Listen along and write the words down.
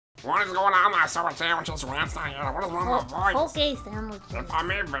What is going on? I saw a sandwiches Wednesday. What is wrong with my voice? Okay, sandwiches. If I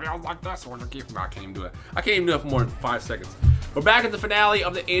make videos like this, we're gonna keep. I can't even do it. I can't even do it for more than 5 seconds. We're back at the finale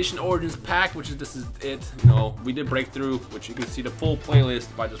of the Ancient Origins pack, which is this is it. You know, we did break through, which you can see the full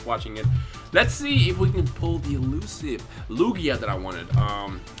playlist by just watching it. Let's see if we can pull the elusive LUGIA that I wanted.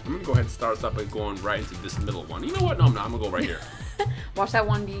 I'm gonna go ahead and start us up by going right into this middle one. You know what? No, I'm not. I'm gonna go right here. Watch that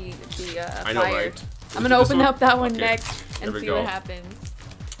one be I know, fired. right? I'm gonna open up that one Okay. next and see what happens.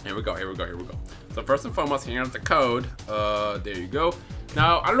 Here we go, here we go, here we go. So first and foremost, here's the code. There you go.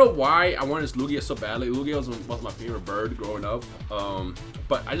 Now, I don't know why I wanted this LUGIA so badly. LUGIA was my favorite bird growing up.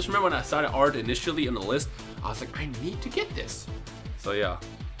 But I just remember when I saw the art initially in the list, I was like, I need to get this. So yeah,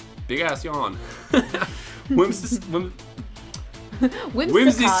 big ass yawn. Whimsicott,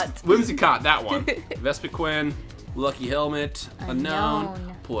 that one. Vespiquen, Lucky Helmet,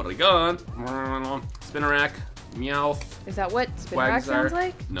 Unknown, Porygon, Spinnerack, Meowth. Is that what Spinnerack sounds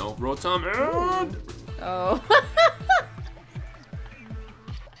like? No, Rotom, and... Oh.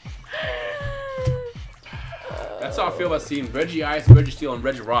 That's how I feel about seeing Regice, Registeel, and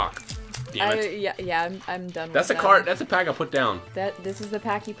Regirock. Damn it. Yeah, I'm done That's with a card. That's a pack I put down. This is the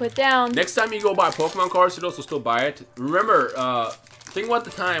pack you put down. Next time you go buy Pokemon cards, you'd also still buy it. Remember, think about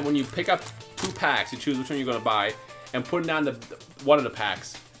the time when you pick up 2 packs, you choose which one you're gonna buy, and put down one of the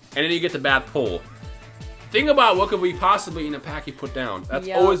packs, and then you get the bad pull. Think about what could we possibly in a pack you put down. That's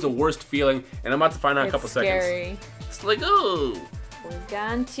always the worst feeling, and I'm about to find out in a couple seconds. It's like, oh.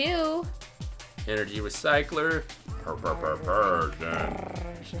 Porygon 2. Energy Recycler.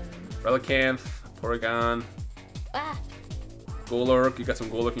 Relicanth. Porygon. Golurk. You got some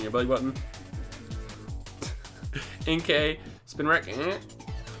Golurk in your belly button. Inkay. Spinrack.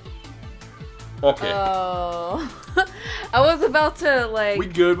 Okay. Oh. I was about to like. We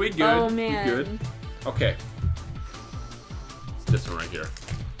good. We good. Oh man. We good. Okay. It's this one right here.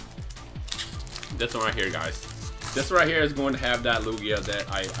 This one right here, guys. This right here is going to have that LUGIA that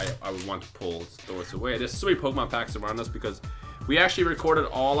I would want to pull. Let's throw this away. There's so many Pokemon packs around us because we actually recorded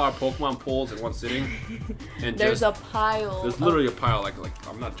all our Pokemon pulls in one sitting. And there's a pile. There's literally a pile. Like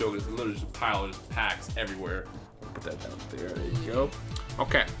I'm not joking. There's literally just a pile of packs everywhere. Put that down there. There you go.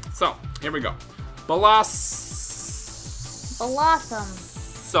 Okay. So here we go. Blossom.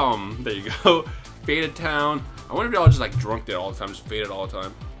 There you go. Faded Town. I wonder if y'all just like drunk there all the time, just faded all the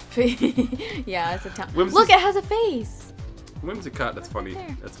time. Yeah, it's a town. Look, it has a face. Whimsicott, that's funny.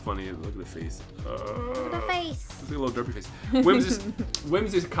 That's funny. Look at the face. Look at the face. It's a little derpy face.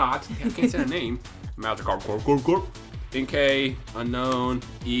 Whimsicott. I can't say her name. Magikarp, Inkay, Unknown,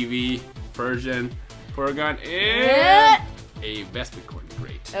 Eevee, Persian, Porygon, and a Vespiquen.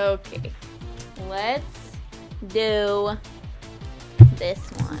 Great. Okay. Let's do this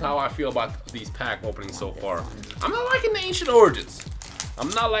one. This is how I feel about these pack openings so far. I'm not liking the Ancient Origins. I'm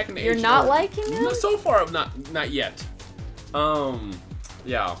not liking the Ancient Origins. You're not liking them? So far, not yet.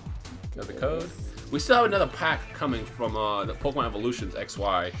 Yeah. Got the code. We still have another pack coming from the Pokemon Evolutions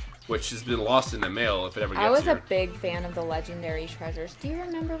XY, which has been lost in the mail if it ever gets here. I was a big fan of the Legendary Treasures. Do you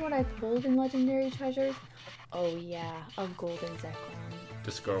remember what I pulled in Legendary Treasures? Oh yeah, a Golden Zekrom.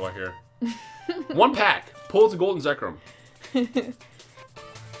 This girl right here. One pack pulls a Golden Zekrom.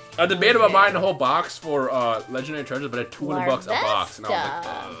 I debated about buying the whole box for Legendary Treasures, but at $200 a box, and I was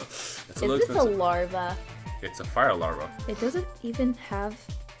like, it's a little expensive. Is this a larva? It's a fire larva. It doesn't even have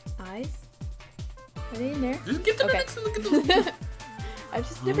eyes. Are they in there? Just get the next one. Look at those. I've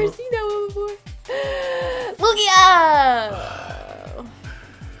just never seen that one before. LUGIA!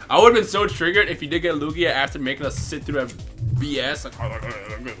 I would have been so triggered if you did get LUGIA after making us sit through that BS. Like,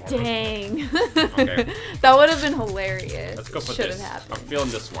 dang. Okay. That would have been hilarious. Let's go put Should this. have happened. I'm feeling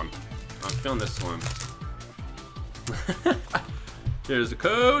this one. I'm feeling this one. There's the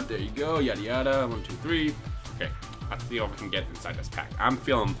code. There you go. Yada yada. 1, 2, 3. Okay. Let's see what we can get inside this pack. I'm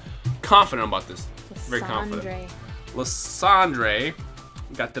feeling confident about this. Very confident. Lysandre.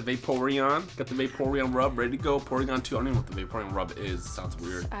 Got the Vaporeon. Got the Vaporeon rub ready to go. Porygon 2. I don't even know what the Vaporeon rub is. Sounds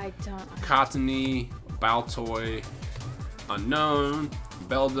weird. I don't. Cottony. Baltoy. Unknown.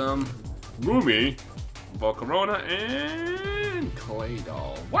 Beldum. Rumi. Volcarona. And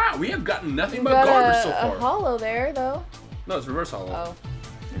Claydol. Wow, we have gotten nothing but garbage so far. A hollow there, though. No, it's reverse hollow. Oh.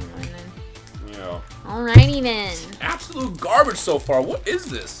 Never mind then. Yeah. Alrighty then. Absolute garbage so far. What is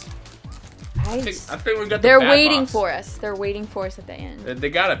this? I think we got the They're bad waiting box. for us. They're waiting for us at the end. They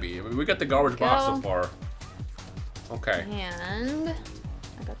gotta be. I mean, we got the garbage box so far. Okay. And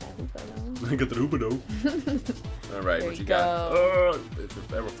I got that Hoopa though. I got the Hoopa though. Alright, what you got?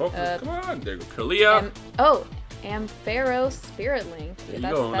 If ever focus. Come on. There you go. Kalia. Ampharos Spirit Link. There you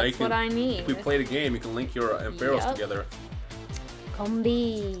That's go. what I need. If we play the game, you can link your Ampharos together.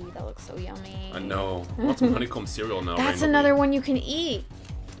 Combi. That looks so yummy. I know. I want some honeycomb cereal now. That's another one you can eat.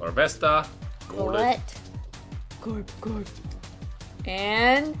 Larvesta. What? Gorp.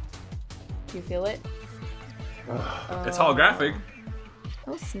 And you feel it? It's holographic.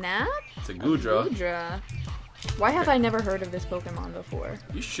 Oh snap! It's a Gudra. Gudra. Why have I never heard of this Pokemon before?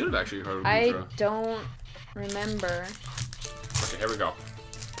 You should have actually heard of I Gudra. don't remember. Okay, here we go.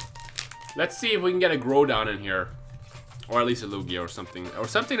 Let's see if we can get a Groudon in here. Or at least a Lugia or something. Or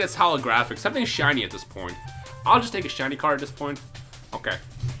something that's holographic. Something shiny at this point. I'll just take a shiny card at this point. Okay.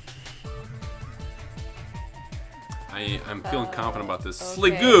 I'm feeling confident about this.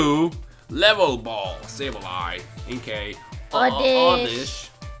 Okay. Sliggoo, Level Ball, Sableye, Inkay, Oddish,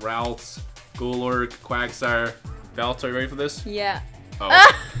 Ralts, Golurk, Quagsire, Velta. You ready for this? Yeah.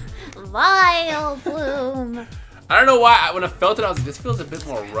 Oh. Vileplume. I don't know why. When I felt it, I was like, this feels a bit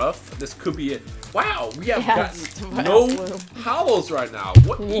more rough. This could be it. Wow, we have gotten no hollows right now.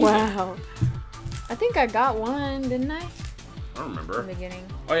 What even? Wow. I think I got one, didn't I? I don't remember. In the beginning.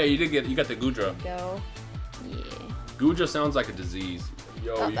 Oh yeah, you got the Gudra. Go. Yeah. Gudra sounds like a disease.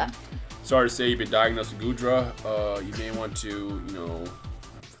 Yo, sorry to say you've been diagnosed with Gudra. You may want to, you know,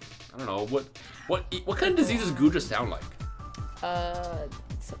 I don't know, what kind of disease does Gudra sound like?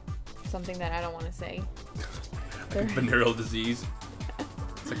 Something that I don't want to say. Like a venereal disease.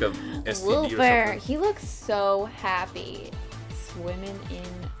 It's like a STD or something. He looks so happy swimming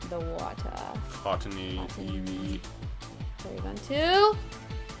in the water. Cottony, Eevee. Porygon 2.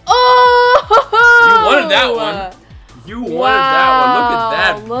 Oh! You wanted that one. You wanted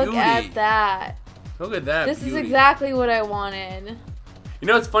that one. Look at that beauty. Look at that. Look at that. This is exactly what I wanted. You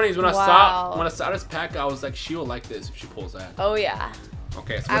know what's funny is when I saw this pack, I was like, she will like this if she pulls that. Oh yeah.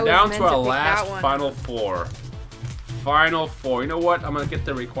 Okay, so we're down to our last final four. Final four. You know what? I'm gonna get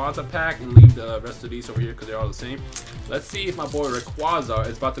the Rayquaza pack and leave the rest of these over here because they're all the same. Let's see if my boy Rayquaza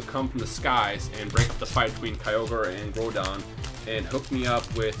is about to come from the skies and break up the fight between Kyogre and Groudon and hook me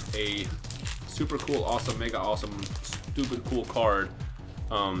up with a super cool, awesome, mega awesome, stupid cool card.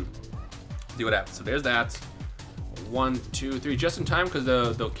 See what happens. So there's that. 1, 2, 3, just in time because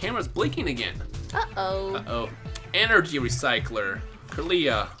the camera's blinking again. Uh-oh. Uh-oh. Energy Recycler,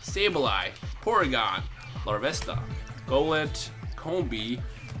 Kirlia, Sableye, Porygon, Larvesta, Golett, Combi,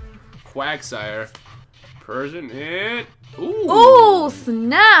 Quagsire, Persian, and... Ooh,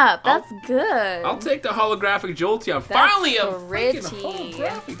 snap! That's good. I'll take the holographic Jolteon. Finally, a freaking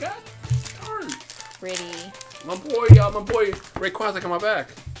holographic. God darn. Pretty. My boy Rayquaza on my back.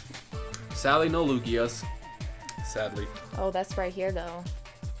 Sadly, no Lugias. Sadly. Oh, that's right here, though.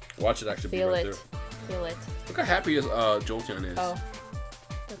 Watch it actually be right there. Feel it. Look how happy Jolteon is. Oh.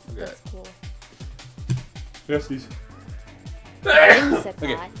 That's cool. Yes, these.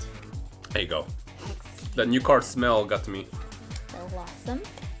 Okay. There you go. That new card smell got to me. Blossom.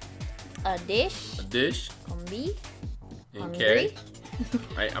 A dish. A dish. Combi. Okay.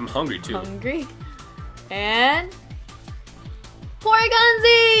 I'm hungry too. Hungry. And Porygon Z!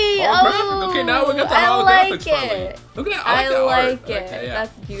 Oh, okay, now we got the holographics finally. Look at that. I like it. Okay, yeah.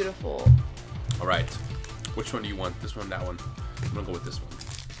 That's beautiful. Alright. Which one do you want? This one, that one? I'm gonna go with this one.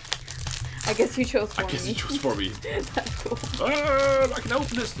 I guess you chose for me. I guess you chose for me. That's cool. I can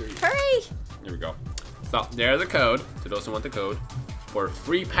open this thing. Hurry! Here we go. So there's the code to those who want the code for a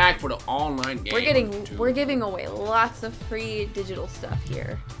free pack for the online game. We're giving away lots of free digital stuff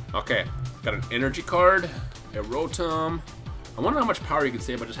here. Okay, got an energy card, a Rotom. I wonder how much power you can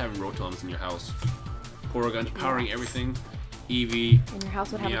save by just having Rotoms in your house. Porygon's powering everything. Eevee. And your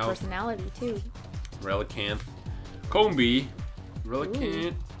house would have a personality too. Relicanth. Combi.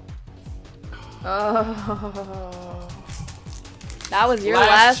 Relicanth. Oh. That was your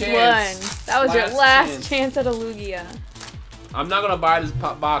last one. That was your last chance at a Lugia. I'm not gonna buy this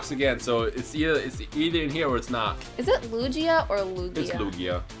box again, so it's either in here or it's not. Is it Lugia or Lugia? It's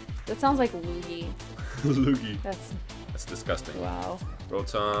Lugia. That sounds like Luigi. Luigi. That's disgusting. Wow.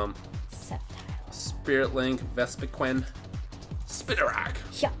 Rotom. Sceptile. Spirit Link. Vespiquen. Spinarak.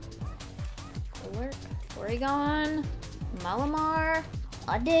 Yeah. Golurk. Porygon. Malamar.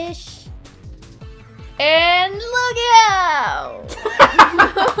 Oddish. And Lugia!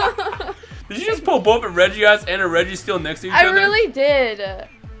 Did you just pull both a Regias and a Registeel next to each other? I really did.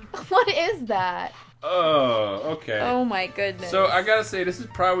 What is that? Oh, okay. Oh my goodness. So I gotta say, this is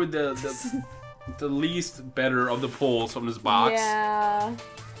probably the least better of the pulls from this box. Yeah.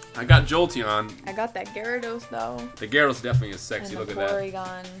 I got Jolteon. I got that Gyarados though. The Gyarados definitely is sexy. Look at that.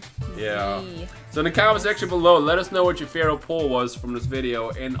 Porygon. Yeah. So in the comment section below, let us know what your favorite pull was from this video.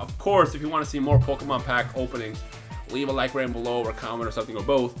 And of course, if you want to see more Pokemon pack openings, leave a like right below or comment or something or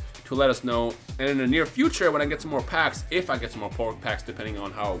both. to let us know. And in the near future, when I get some more packs, if I get some more packs, depending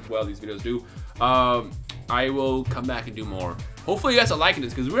on how well these videos do, I will come back and do more. Hopefully you guys are liking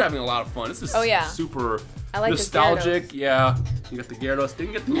this because we're having a lot of fun. This is super nostalgic. Yeah, you got the Gyarados.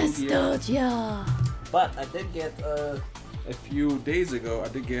 Didn't get the nostalgia. But I did get a few days ago. I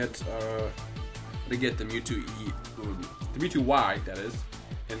did get the Mewtwo E, the Mewtwo Y, that is.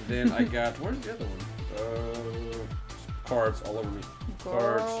 And then I got, where's the other one? Cards all over me.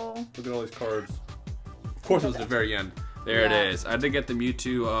 Cards. Look at all these cards. Of course, it was the very end. There it is. I did get the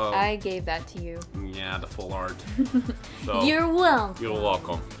Mewtwo. I gave that to you. Yeah, the full art. So, you're welcome. You're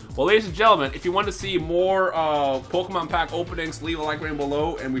welcome. Well, ladies and gentlemen, if you want to see more Pokemon pack openings, leave a like rating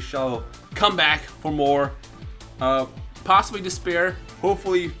below, and we shall come back for more. Possibly Despair.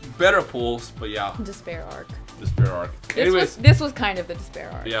 Hopefully better pulls, but yeah. Despair arc. Despair arc. This was kind of the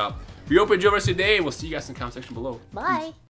Despair arc. Yeah. We hope you enjoyed the rest of your day, and we'll see you guys in the comment section below. Bye.